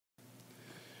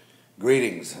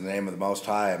Greetings in the name of the Most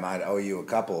High. I might owe you a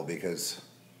couple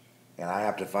and I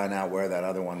have to find out where that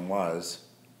other one was.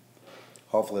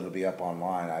 Hopefully it'll be up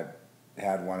online. I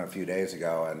had one a few days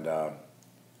ago, and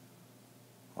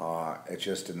it's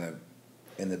just in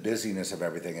the busyness of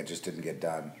everything, it just didn't get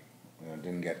done. It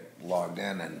didn't get logged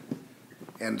in,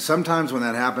 and sometimes when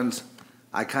that happens,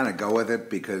 I kind of go with it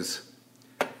because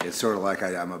it's sort of like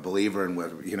I'm a believer in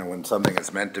when something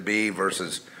is meant to be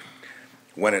versus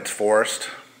when it's forced.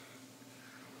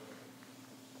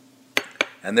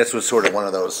 And this was sort of one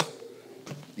of those,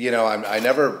 I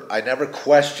never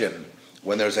question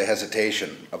when there's a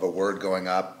hesitation of a word going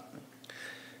up.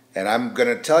 And I'm going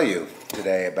to tell you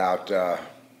today about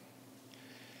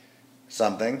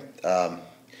something.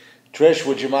 Trish,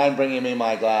 would you mind bringing me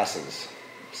my glasses?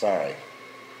 Sorry.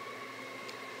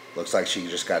 Looks like she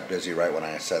just got busy right when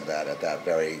I said that at that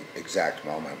very exact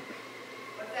moment.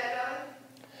 What's that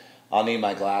on? I'll need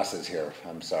my glasses here.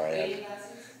 I'm sorry. Reading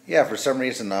glasses? Yeah, for some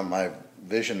reason my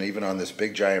vision, even on this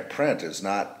big giant print, is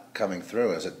not coming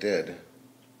through as it did.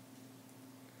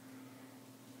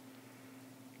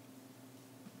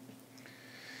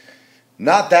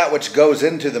 Not that which goes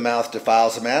into the mouth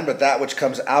defiles a man, but that which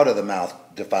comes out of the mouth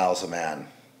defiles a man.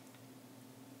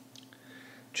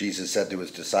 Jesus said to his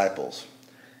disciples,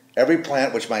 "Every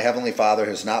plant which my heavenly Father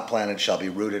has not planted shall be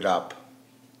rooted up."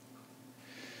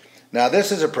 Now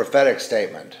this is a prophetic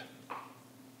statement.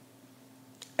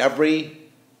 Every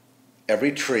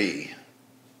tree,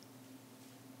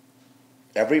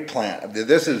 every plant,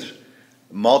 this is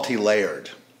multi-layered.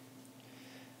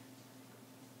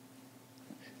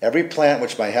 Every plant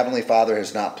which my heavenly Father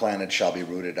has not planted shall be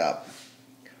rooted up.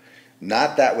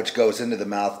 Not that which goes into the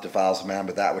mouth defiles a man,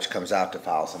 but that which comes out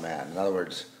defiles a man. In other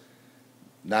words,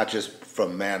 not just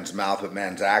from man's mouth, but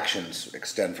man's actions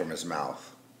extend from his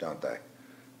mouth, don't they?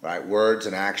 Right? Words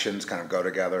and actions kind of go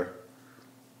together.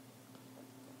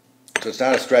 So it's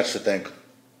not a stretch to think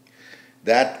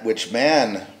that which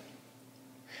man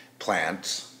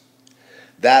plants,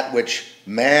 that which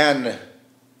man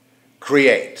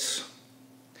creates,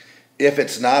 if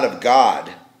it's not of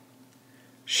God,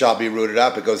 shall be rooted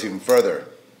up. It goes even further.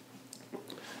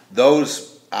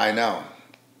 Those, I know,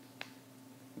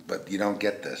 but you don't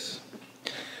get this.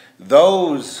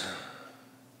 Those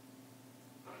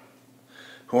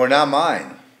who are not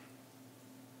mine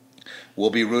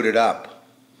will be rooted up.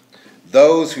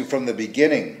 Those who from the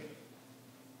beginning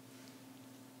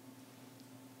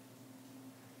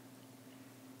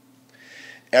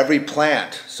every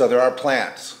plant, so there are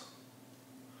plants.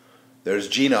 There's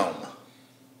genome.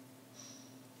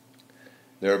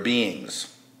 There are beings.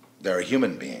 There are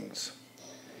human beings.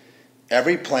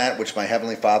 Every plant which my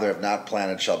heavenly Father have not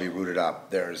planted shall be rooted up.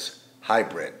 There's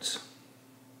hybrids.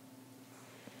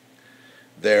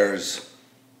 There's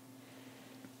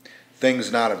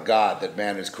things not of God that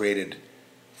man has created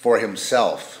for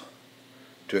himself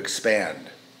to expand.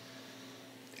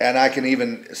 And I can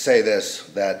even say this,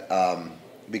 that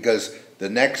because the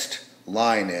next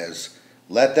line is,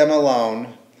 "Let them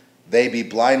alone, they be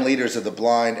blind leaders of the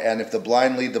blind, and if the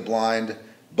blind lead the blind,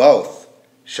 both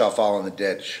shall fall in the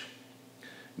ditch."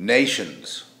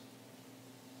 Nations,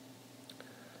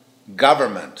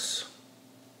 governments,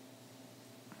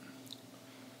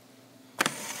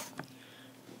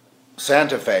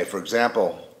 Santa Fe, for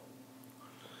example,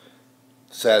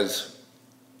 says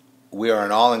we are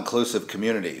an all-inclusive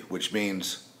community, which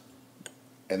means,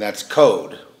 and that's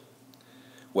code,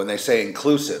 when they say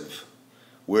inclusive,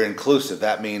 we're inclusive.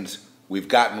 That means we've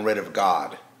gotten rid of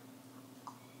God.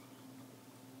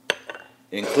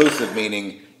 Inclusive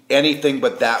meaning anything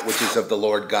but that which is of the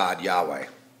Lord God, Yahweh.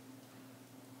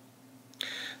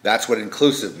 That's what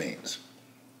inclusive means.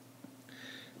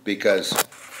 Because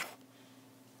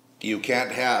you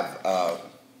cannot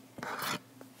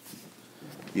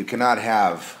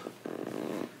have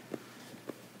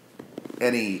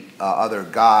any other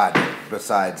God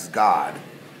besides God,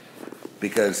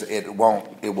 because it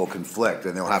will conflict,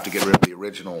 and they'll have to get rid of the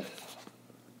original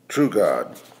true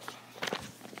God.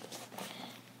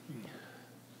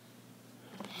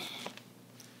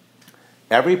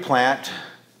 Every plant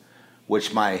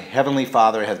which my heavenly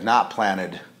Father hath not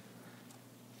planted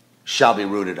shall be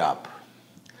rooted up.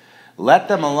 Let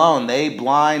them alone, they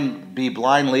be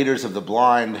blind leaders of the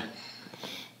blind,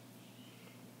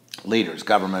 leaders,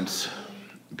 governments,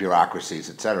 bureaucracies,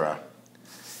 etc.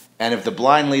 And if the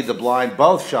blind lead the blind,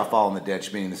 both shall fall in the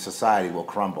ditch, meaning the society will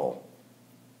crumble.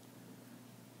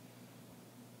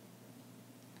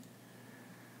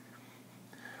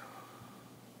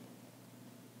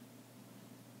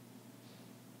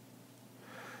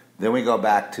 Then we go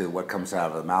back to what comes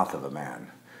out of the mouth of a man.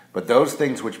 But those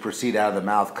things which proceed out of the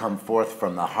mouth come forth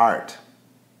from the heart,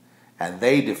 and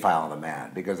they defile the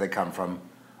man, because they come from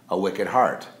a wicked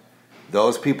heart.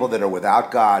 Those people that are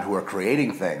without God, who are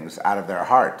creating things out of their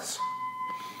hearts,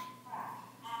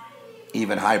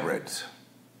 even hybrids,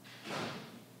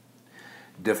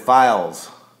 defiles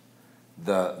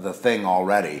the thing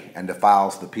already, and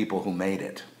defiles the people who made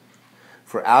it.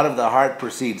 For out of the heart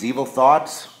proceeds evil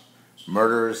thoughts,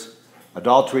 murders,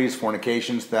 adulteries,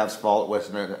 fornications, thefts,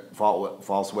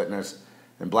 false witness,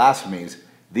 and blasphemies.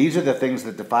 These are the things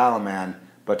that defile a man,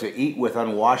 but to eat with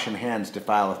unwashen hands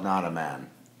defileth not a man.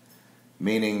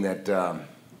 Meaning that,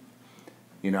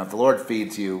 if the Lord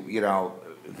feeds you,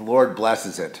 if the Lord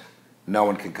blesses it, no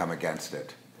one can come against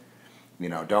it.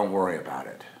 Don't worry about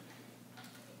it.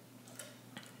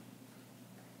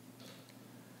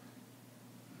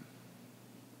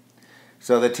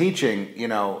 So the teaching,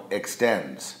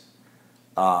 extends.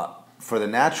 For the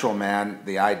natural man,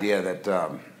 the idea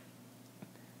that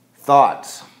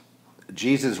thoughts,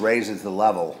 Jesus raises the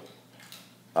level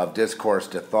of discourse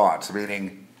to thoughts,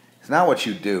 meaning it's not what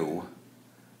you do,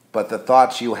 but the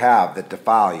thoughts you have that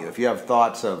defile you. If you have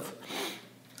thoughts of,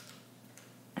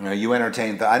 you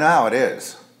entertain, I know how it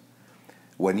is.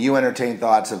 When you entertain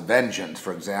thoughts of vengeance,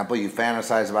 for example, you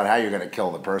fantasize about how you're going to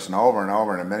kill the person over and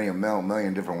over in a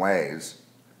million different ways.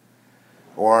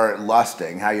 Or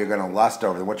lusting, how you're going to lust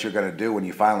over what you're going to do when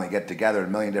you finally get together in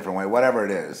a million different ways, whatever it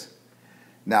is.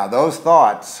 Now, those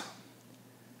thoughts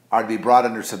are to be brought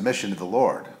under submission to the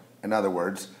Lord. In other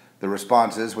words, the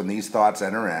response is when these thoughts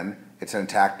enter in, it's an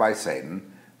attack by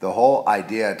Satan. The whole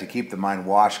idea to keep the mind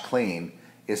washed clean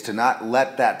is to not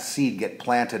let that seed get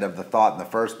planted of the thought in the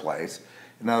first place.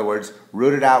 In other words,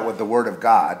 root it out with the Word of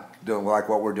God, like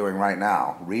what we're doing right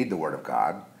now. Read the Word of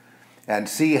God. And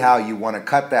see how you want to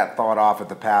cut that thought off at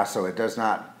the pass so it does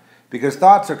not... Because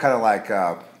thoughts are kind of like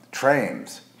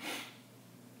trains.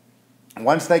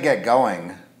 Once they get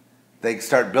going, they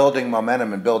start building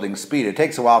momentum and building speed. It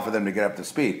takes a while for them to get up to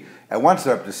speed. And once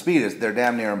they're up to speed, they're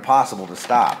damn near impossible to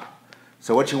stop.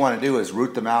 So what you want to do is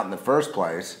root them out in the first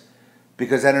place,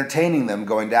 because entertaining them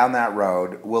going down that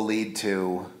road will lead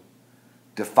to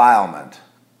defilement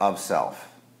of self,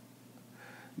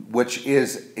 which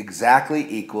is exactly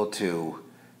equal to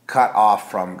cut off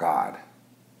from God.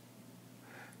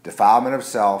 Defilement of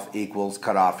self equals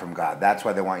cut off from God. That's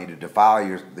why they want you to defile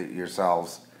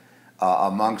yourselves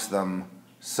amongst them,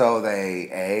 so they,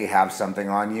 A, have something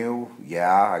on you,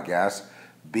 yeah, I guess.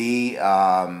 B,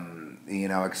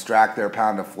 extract their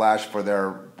pound of flesh for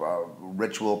their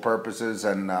ritual purposes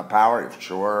and power,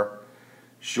 sure.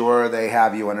 Sure, they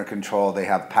have you under control, they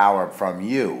have power from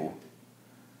you.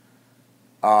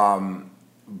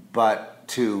 But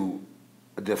to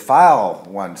defile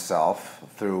oneself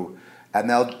through, and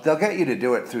they'll get you to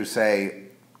do it through, say,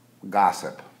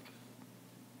 gossip.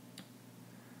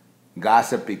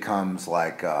 Gossip becomes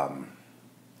like a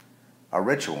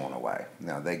ritual in a way.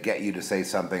 They get you to say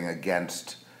something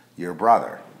against your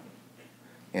brother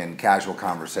in casual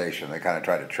conversation. They kind of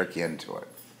try to trick you into it.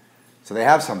 So they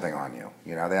have something on you.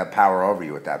 They have power over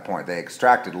you at that point. They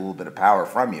extracted a little bit of power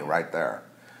from you right there.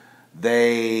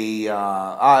 They,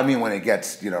 when it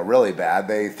gets, really bad,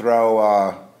 they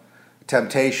throw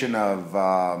temptation of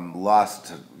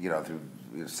lust, through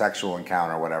sexual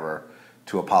encounter or whatever,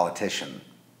 to a politician.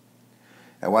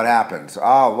 And what happens?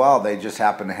 Oh, well, they just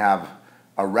happen to have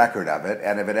a record of it,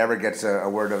 and if it ever gets a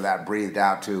word of that breathed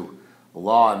out to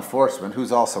law enforcement,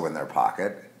 who's also in their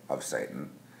pocket of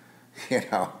Satan,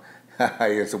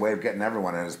 it's a way of getting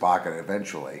everyone in his pocket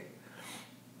eventually.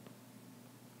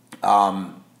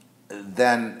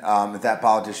 Then if that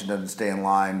politician doesn't stay in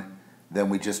line, then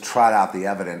we just trot out the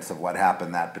evidence of what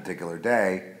happened that particular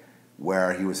day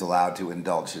where he was allowed to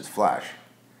indulge his flesh.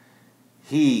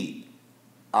 He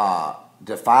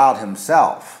defiled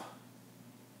himself,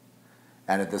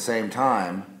 and at the same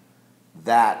time,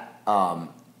 that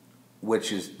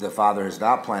which is the Father has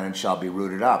not planted shall be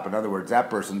rooted up. In other words, that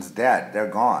person's dead. They're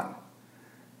gone.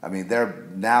 They're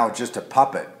now just a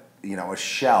puppet, a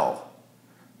shell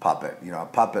puppet. A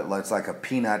puppet that's like a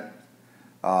peanut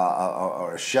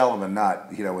or a shell of a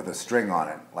nut, with a string on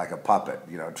it, like a puppet,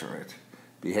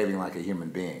 behaving like a human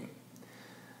being.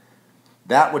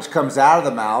 That which comes out of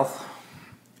the mouth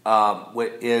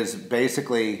is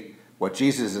basically what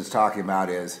Jesus is talking about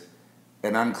is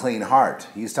an unclean heart.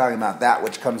 He's talking about that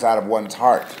which comes out of one's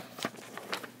heart.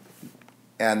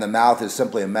 And the mouth is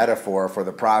simply a metaphor for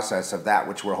the process of that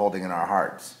which we're holding in our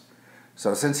hearts.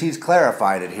 So since he's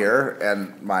clarified it here,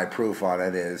 and my proof on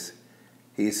it is,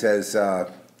 he says,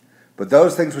 but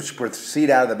those things which proceed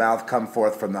out of the mouth come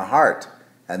forth from the heart,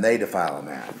 and they defile a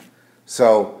man.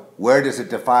 So where does it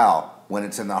defile? when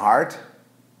it's in the heart?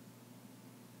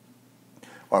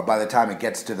 Or by the time it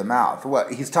gets to the mouth? Well,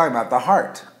 he's talking about the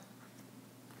heart.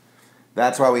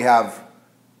 That's why we have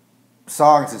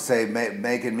songs that say,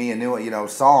 making me a new,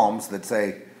 psalms that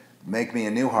say, make me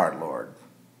a new heart, Lord.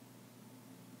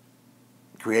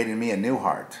 Creating me a new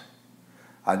heart,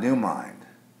 a new mind.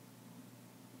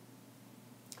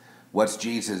 What's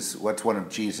one of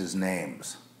Jesus'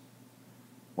 names?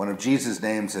 One of Jesus'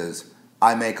 names is,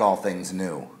 I make all things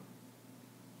new.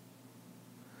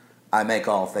 I make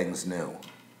all things new.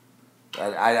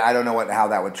 I don't know how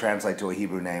that would translate to a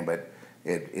Hebrew name, but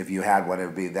if you had one,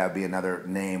 that would be another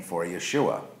name for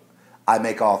Yeshua. I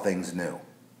make all things new.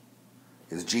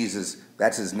 Is Jesus,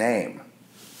 that's his name.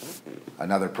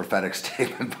 Another prophetic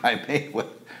statement by me.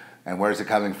 And where's it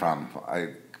coming from?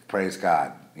 I praise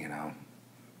God,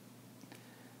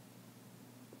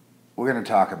 We're going to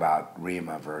talk about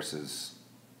Rhema versus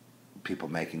people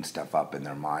making stuff up in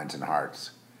their minds and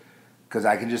hearts. Because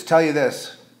I can just tell you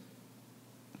this.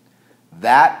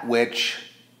 That which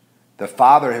the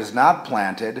Father has not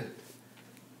planted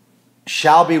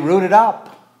shall be rooted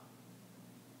up.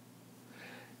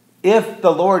 If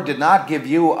the Lord did not give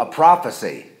you a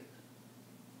prophecy,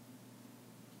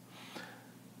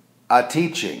 a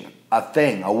teaching, a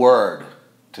thing, a word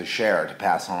to share, to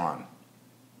pass on,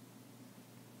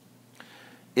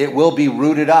 it will be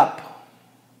rooted up.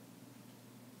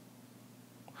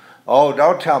 Oh,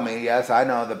 don't tell me, yes, I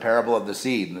know the parable of the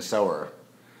seed and the sower.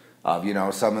 Of,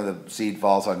 some of the seed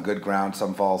falls on good ground,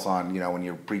 some falls on, when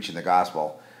you're preaching the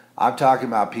gospel. I'm talking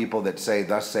about people that say,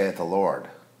 thus saith the Lord.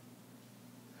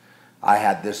 I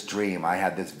had this dream, I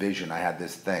had this vision, I had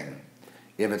this thing.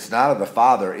 If it's not of the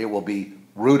Father, it will be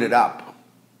rooted up.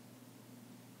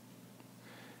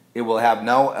 It will have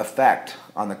no effect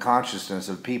on the consciousness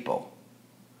of people,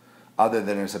 other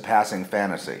than it's a passing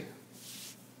fantasy.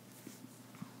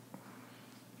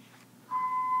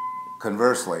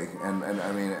 Conversely,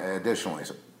 additionally,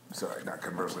 not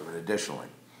conversely, but additionally,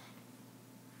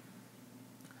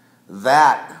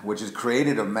 that which is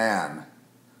created of man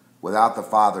without the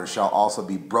Father shall also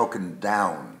be broken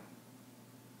down.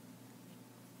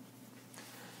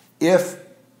 If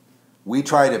we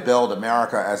try to build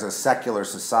America as a secular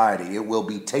society, it will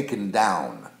be taken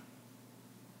down.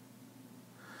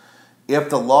 If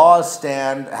the laws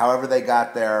stand, however they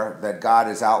got there, that God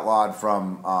is outlawed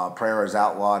from, prayer is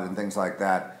outlawed and things like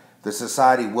that, the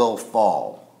society will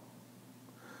fall.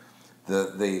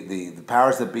 The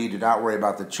powers that be do not worry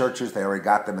about the churches. They already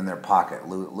got them in their pocket.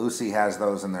 Lucy has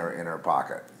those in her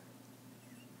pocket.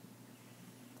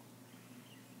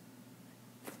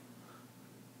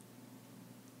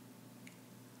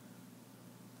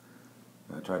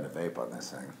 I tried to vape on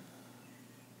this thing.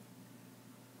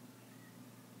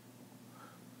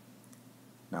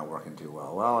 Not working too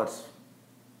well. Well, it's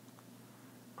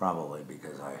probably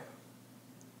because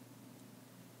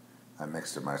I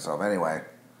mixed it myself. Anyway,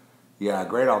 yeah, a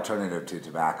great alternative to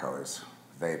tobacco is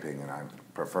vaping, and I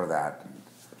prefer that.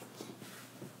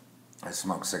 I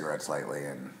smoked cigarettes lately,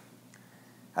 and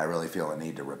I really feel a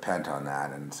need to repent on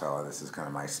that, and so this is kind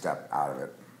of my step out of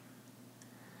it.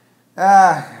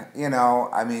 That in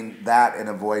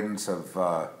avoidance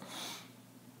of...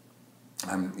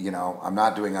 I'm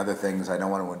not doing other things. I don't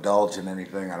want to indulge in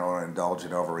anything. I don't want to indulge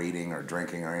in overeating or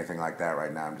drinking or anything like that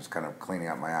right now. I'm just kind of cleaning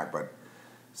up my act. But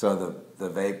so the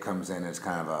vape comes in as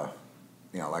kind of a,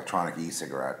 electronic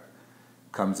e-cigarette.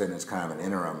 Comes in as kind of an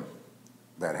interim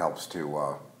that helps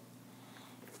to,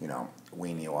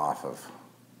 wean you off of.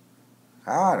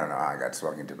 I don't know how I got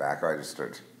smoking tobacco. I just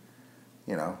started,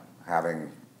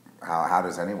 having. How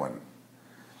does anyone?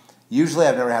 Usually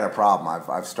I've never had a problem.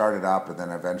 I've started up and then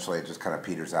eventually it just kind of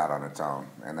peters out on its own.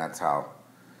 And that's how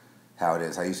it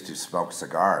is. I used to smoke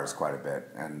cigars quite a bit.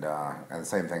 And the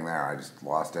same thing there. I just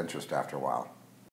lost interest after a while.